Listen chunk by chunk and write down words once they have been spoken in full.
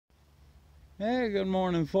Hey, good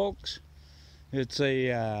morning, folks. It's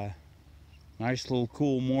a nice little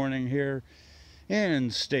cool morning here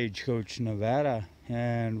in Stagecoach, Nevada,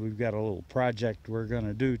 and we've got a little project we're going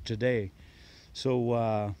to do today.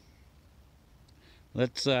 So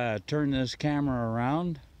let's turn this camera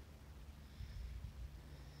around.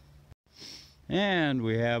 And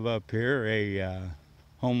we have up here a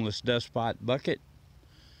homeless despot bucket,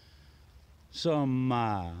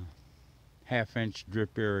 some half-inch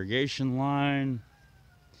drip irrigation line,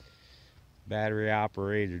 battery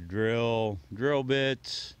operated drill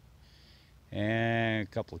bits, and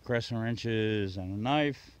a couple of crescent wrenches and a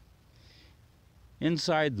knife.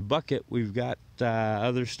 Inside the bucket we've got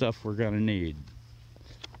other stuff we're going to need.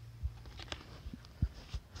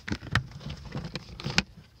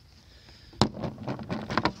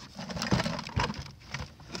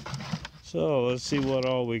 So let's see what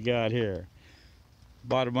all we got here.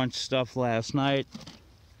 Bought a bunch of stuff last night.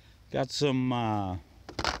 Got some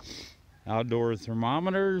outdoor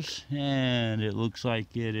thermometers, and it looks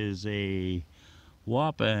like it is a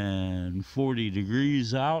whopping 40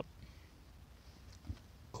 degrees out.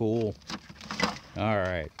 Cool. All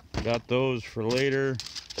right, got those for later.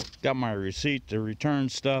 Got my receipt to return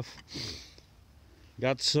stuff.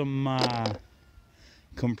 Got some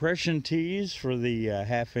compression tees for the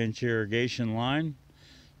half-inch irrigation line.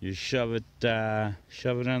 You shove it in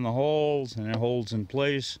the holes, and it holds in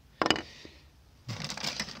place.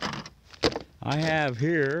 I have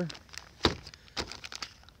here,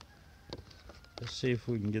 let's see if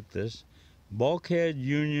we can get this, bulkhead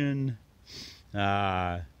union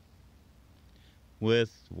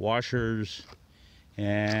with washers,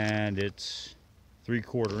 and it's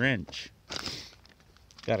 3/4 inch.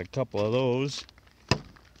 Got a couple of those.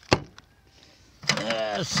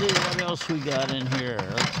 Let's see what else we got in here.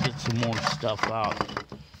 Let's get some more stuff out.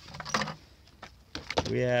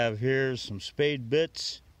 We have here some spade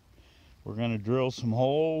bits. We're going to drill some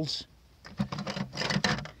holes.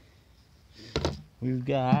 We've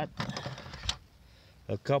got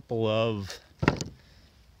a couple of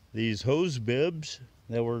these hose bibs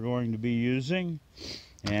that we're going to be using,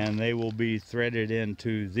 and they will be threaded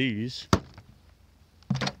into these.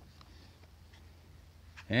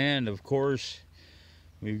 And of course,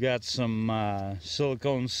 we've got some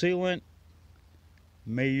silicone sealant.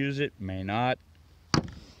 May use it, may not.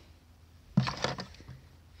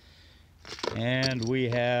 And we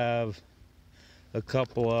have a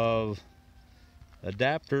couple of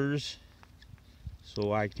adapters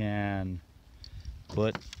so I can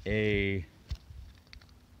put a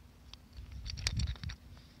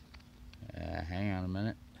hang on a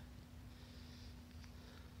minute.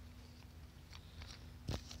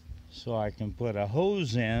 So I can put a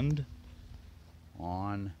hose end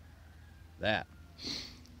on that.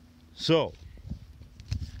 So,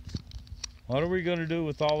 what are we going to do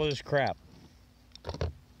with all this crap?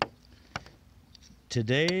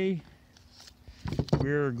 Today,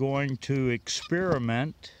 we're going to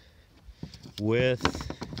experiment with,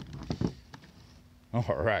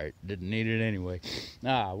 alright, didn't need it anyway.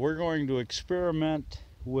 We're going to experiment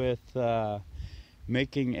with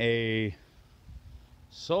making a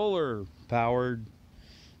solar powered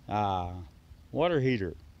water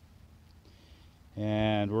heater,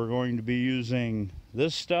 and we're going to be using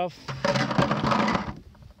this stuff,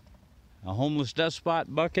 a homeless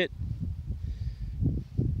despot bucket,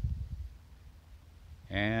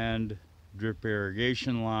 and drip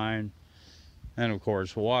irrigation line, and of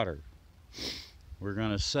course water. We're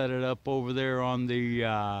going to set it up over there on the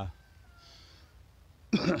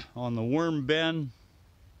on the worm bin,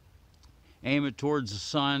 aim it towards the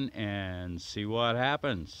sun, and see what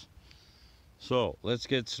happens. So let's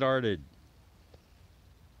get started.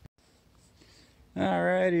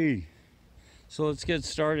 Alrighty, so let's get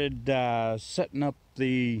started setting up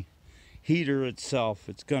the heater itself.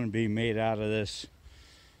 It's going to be made out of this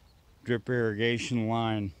drip irrigation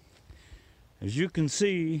line. As you can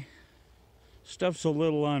see, stuff's a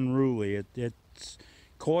little unruly. It's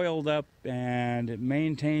coiled up and it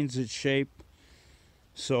maintains its shape.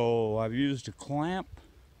 So I've used a clamp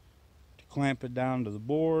to clamp it down to the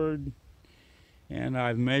board, and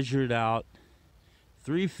I've measured out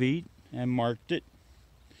 3 feet and marked it.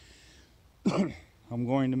 I'm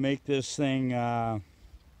going to make this thing about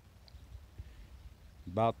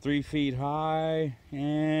 3 feet high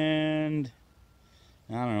and,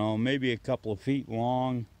 I don't know, maybe a couple of feet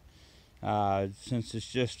long. Since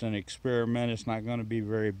it's just an experiment, it's not going to be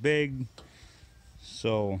very big.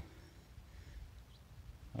 So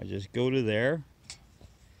I just go to there,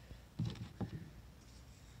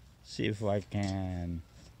 see if I can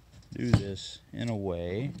do this in a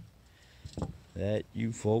way that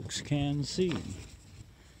you folks can see.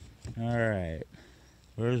 Alright,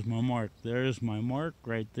 where's my mark? There's my mark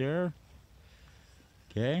right there.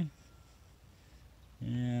 Okay,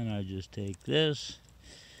 and I just take this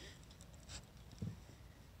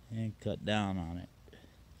and cut down on it.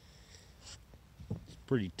 It's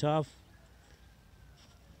pretty tough,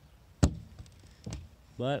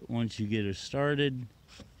 but once you get it started,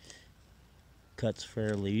 cuts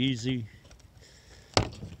fairly easy,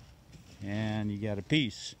 and you got a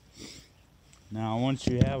piece. Now once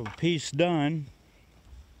you have a piece done,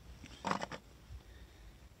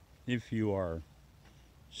 if you are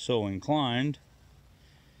so inclined,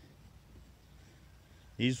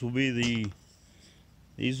 these will be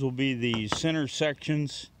the center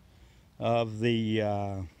sections of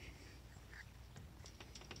the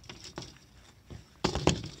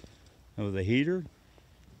heater.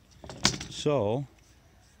 So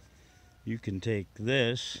you can take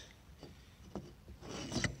this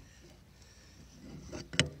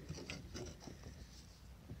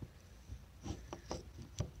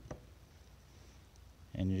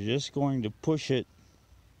and you're just going to push it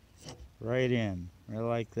right in, right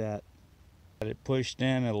like that. Get it pushed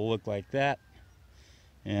in, it'll look like that,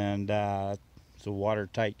 and it's a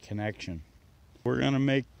watertight connection. We're gonna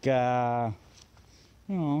make, how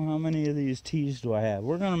many of these tees do I have?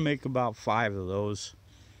 We're gonna make about 5 of those,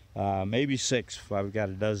 maybe 6 if I've got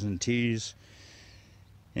a dozen tees,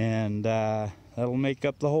 and that'll make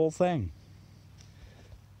up the whole thing.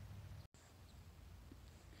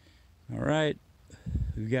 All right,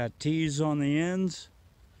 we've got tees on the ends.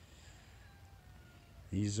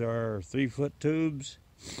 These are 3-foot tubes.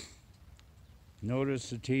 Notice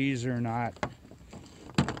the tees are not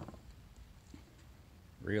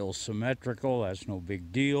real symmetrical. That's no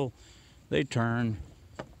big deal. They turn.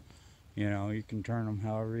 You know, you can turn them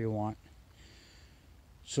however you want.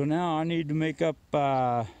 So now I need to make up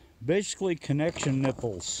basically connection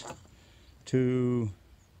nipples to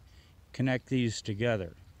connect these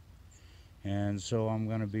together. And so I'm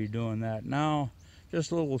going to be doing that now.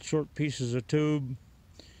 Just little short pieces of tube.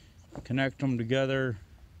 Connect them together,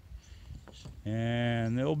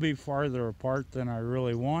 and they'll be farther apart than I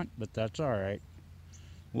really want, but that's all right.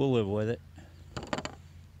 We'll live with it.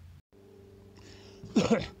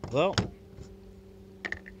 Well,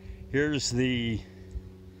 here's the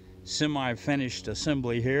semi-finished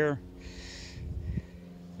assembly here.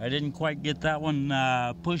 I didn't quite get that one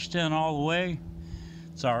pushed in all the way.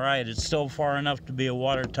 It's all right. It's still far enough to be a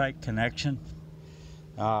watertight connection.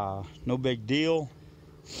 No big deal.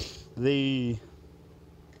 The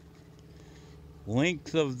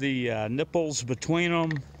length of the nipples between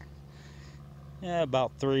them,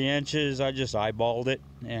 about 3 inches. I just eyeballed it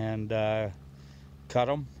and cut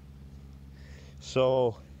them.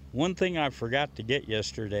 So one thing I forgot to get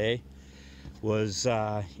yesterday was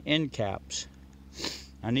end caps.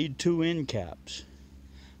 I need 2 end caps,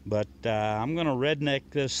 but I'm gonna redneck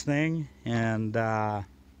this thing and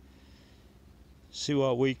see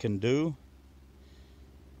what we can do.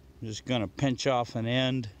 I'm just going to pinch off an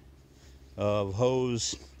end of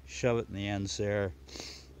hose, shove it in the ends there,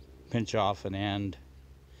 pinch off an end.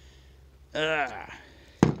 Got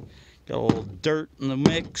a little dirt in the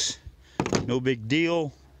mix, no big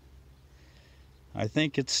deal. I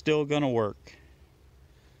think it's still going to work.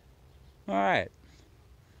 Alright,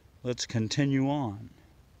 let's continue on.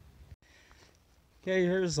 Okay,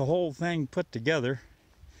 here's the whole thing put together.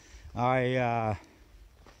 In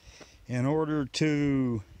order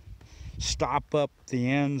to stop up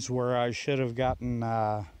the ends where I should have gotten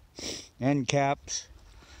end caps,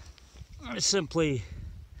 I simply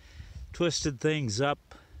twisted things up,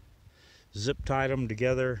 zip tied them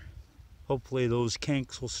together. Hopefully those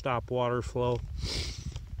kinks will stop water flow.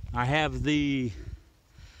 I have the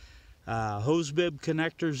hose bib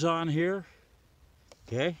connectors on here,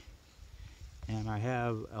 okay, and I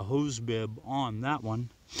have a hose bib on that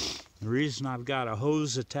one. The reason I've got a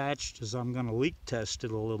hose attached is I'm going to leak test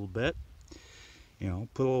it a little bit. You know,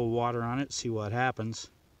 put a little water on it, see what happens.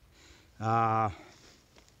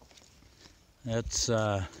 Let's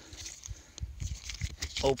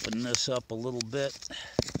open this up a little bit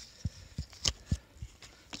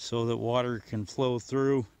so that water can flow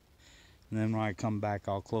through. And then when I come back,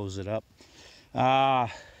 I'll close it up. The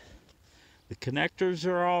connectors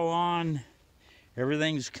are all on.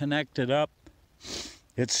 Everything's connected up.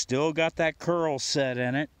 It's still got that curl set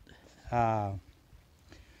in it.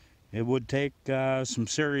 It would take some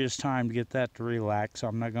serious time to get that to relax.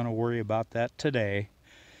 I'm not going to worry about that today.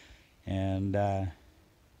 And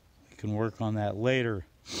we can work on that later.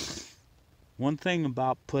 One thing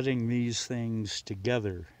about putting these things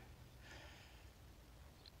together,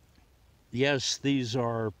 yes, these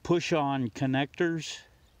are push-on connectors.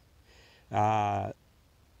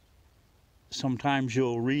 Sometimes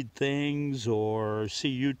you'll read things or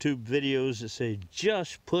see YouTube videos that say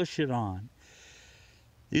just push it on.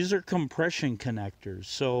 These are compression connectors,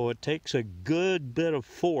 so it takes a good bit of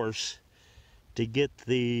force to get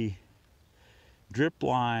the drip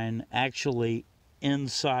line actually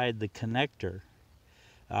inside the connector.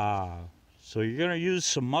 So you're going to use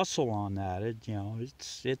some muscle on that.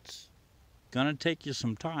 It's going to take you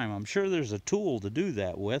some time. I'm sure there's a tool to do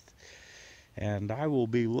that with, and I will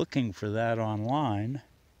be looking for that online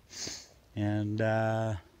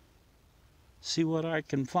and see what I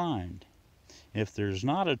can find. If there's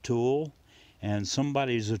not a tool and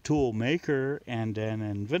somebody's a tool maker and an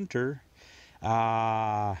inventor,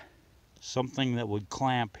 something that would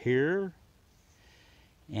clamp here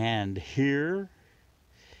and here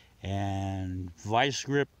and vice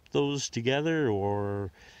grip those together,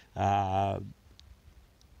 or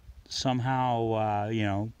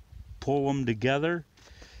somehow pull them together,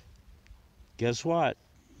 guess what?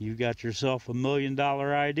 You got yourself $1 million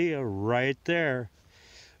idea right there.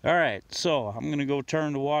 All right, so I'm gonna go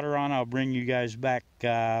turn the water on. I'll bring you guys back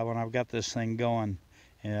when I've got this thing going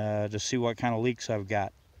to see what kind of leaks I've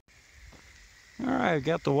got. All right,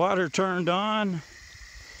 got the water turned on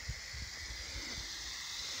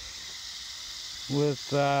with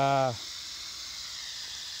the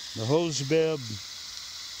hose bib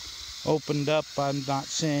opened up. I'm not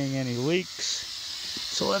seeing any leaks,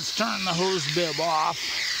 so let's turn the hose bib off.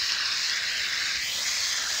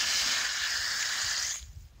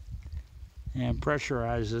 And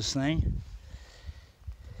pressurize this thing.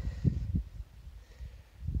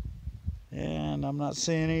 And I'm not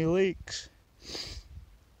seeing any leaks.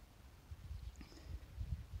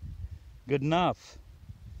 Good enough.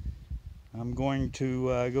 I'm going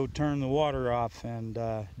to go turn the water off and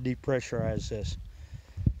depressurize this.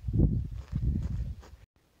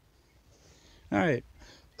 All right,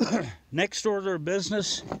 next order of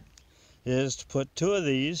business is to put 2 of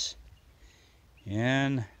these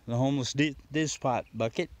in the homeless dish pot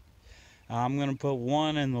bucket. I'm going to put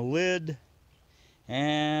one in the lid,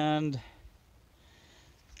 and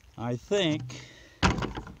I think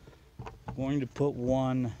I'm going to put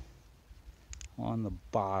one on the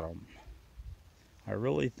bottom. I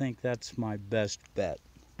really think that's my best bet.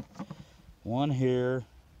 One here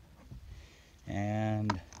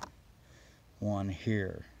and one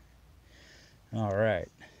here. All right,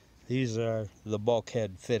 these are the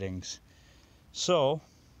bulkhead fittings. So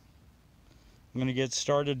I'm going to get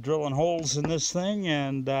started drilling holes in this thing,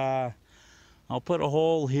 and I'll put a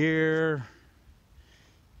hole here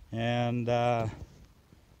and a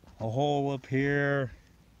hole up here.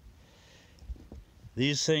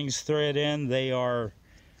 These things thread in. They are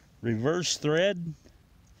reverse thread,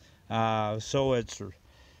 so it's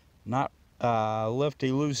not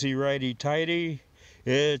lefty-loosey, righty-tighty.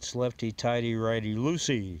 It's lefty-tighty,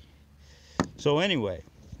 righty-loosey. So anyway,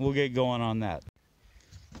 we'll get going on that.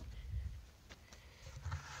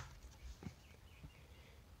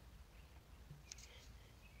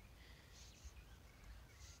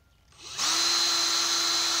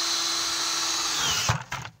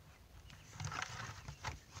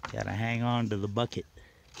 Gotta hang on to the bucket.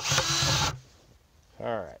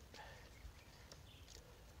 All right.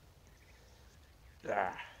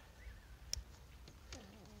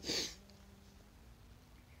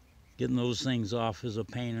 Getting those things off is a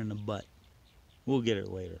pain in the butt. We'll get it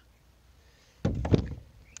later.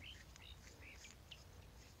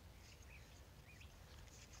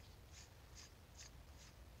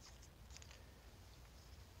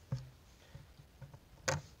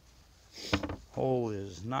 Hole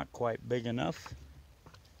is not quite big enough,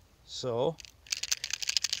 so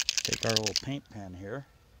take our little paint pen here.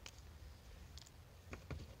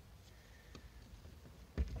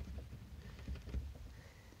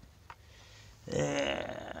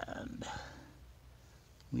 And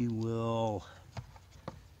we will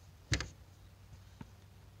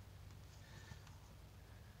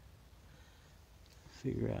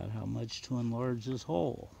figure out how much to enlarge this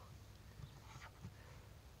hole.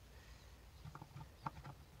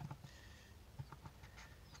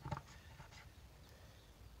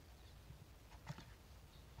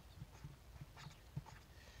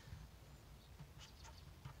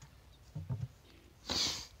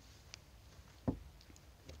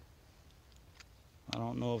 I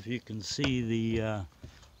don't know if you can see the,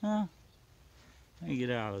 let me get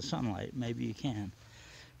out of the sunlight, maybe you can.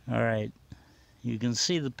 All right, you can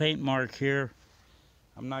see the paint mark here.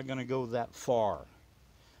 I'm not gonna go that far.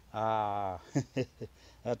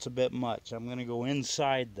 That's a bit much. I'm gonna go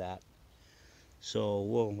inside that. So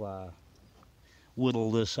we'll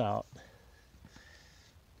whittle this out.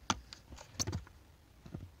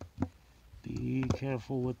 Be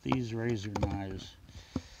careful with these razor knives.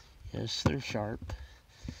 Yes, they're sharp.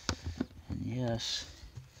 And yes,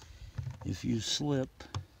 if you slip,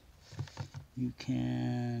 you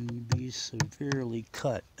can be severely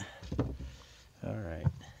cut. All right.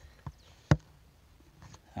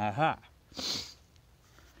 Aha.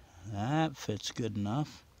 That fits good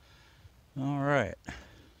enough. All right.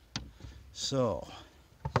 So,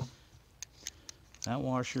 that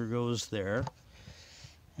washer goes there.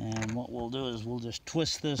 And what we'll do is we'll just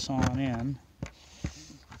twist this on in.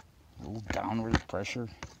 A little downward pressure.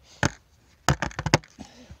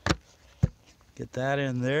 Get that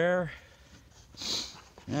in there.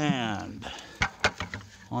 And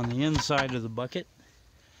on the inside of the bucket,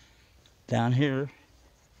 down here,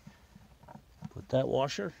 put that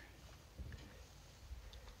washer.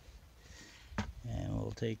 And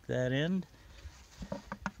we'll take that end.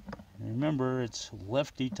 And remember, it's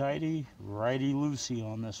lefty-tighty, righty-loosey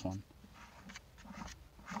on this one.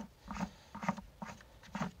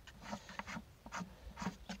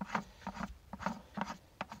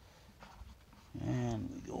 And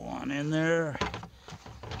we go on in there.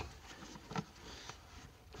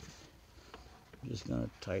 I'm just going to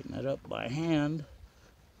tighten it up by hand.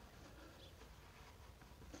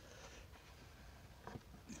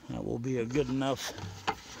 That will be a good enough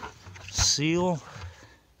seal.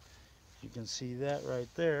 You can see that right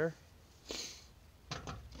there.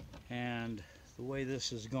 And the way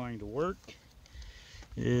this is going to work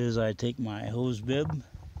is I take my hose bib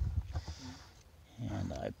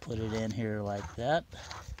and I put it in here like that.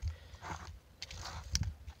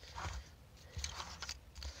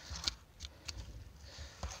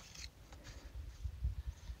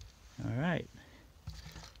 All right,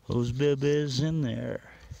 hose bib is in there.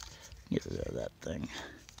 Get rid of that thing.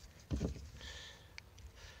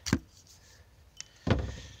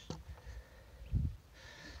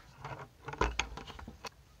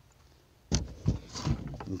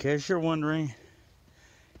 In case you're wondering,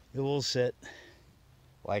 it will sit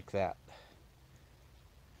like that.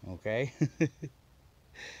 Okay?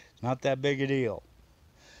 Not that big a deal.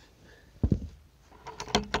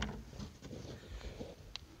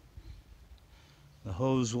 The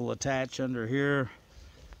hose will attach under here.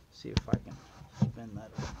 See if I can spin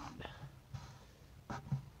that around.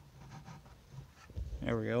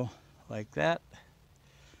 There we go, like that.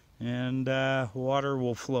 And water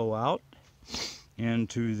will flow out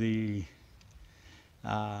into the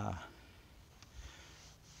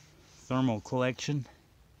thermal collection.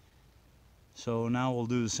 So now we'll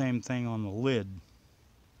do the same thing on the lid.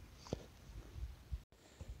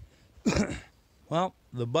 Well,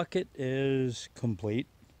 the bucket is complete.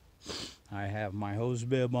 I have my hose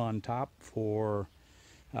bib on top for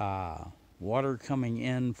water coming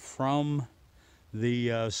in from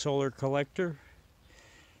the solar collector,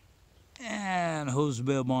 and hose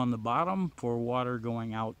bib on the bottom for water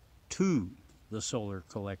going out to the solar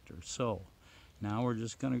collector. So now we're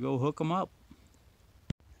just going to go hook them up.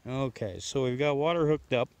 Okay, so we've got water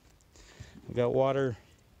hooked up. We've got water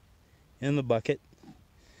in the bucket.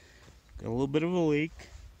 Got a little bit of a leak.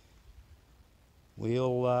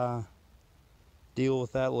 We'll deal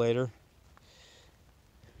with that later.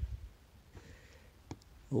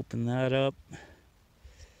 Open that up.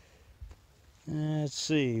 Let's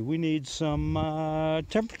see, we need some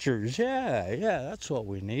temperatures. Yeah, that's what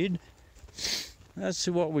we need. Let's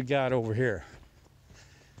see what we got over here.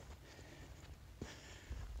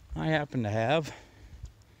 I happen to have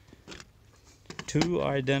two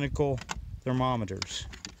identical thermometers.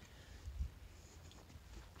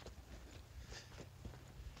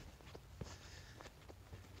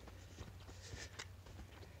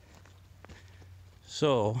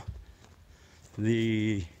 So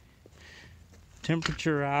the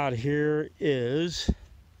temperature out here is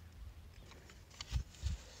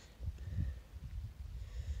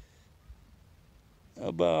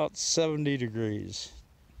about 70 degrees.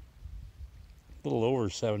 A little over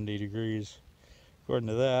 70 degrees according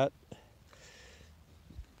to that.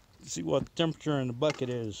 Let's see what the temperature in the bucket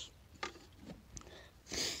is.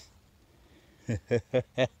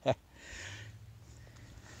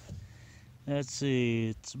 Let's see,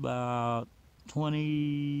 it's about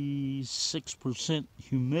 26%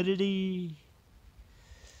 humidity.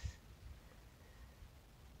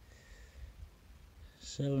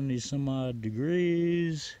 70 some odd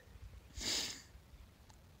degrees.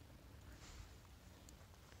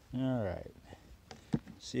 All right,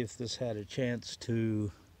 see if this had a chance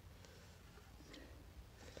to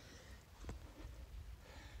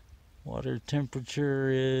water temperature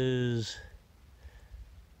is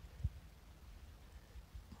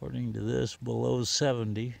According to this, below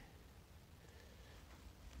 70.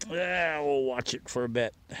 Yeah, we'll watch it for a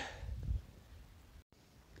bit.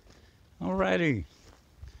 Alrighty.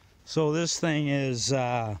 So this thing is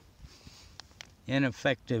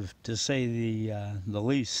ineffective, to say the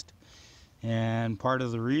least. And part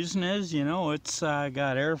of the reason is, you know, it's got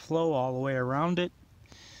airflow all the way around it.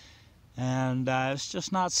 And it's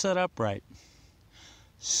just not set up right.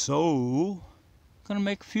 So, I'm going to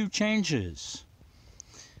make a few changes.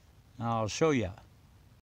 I'll show you.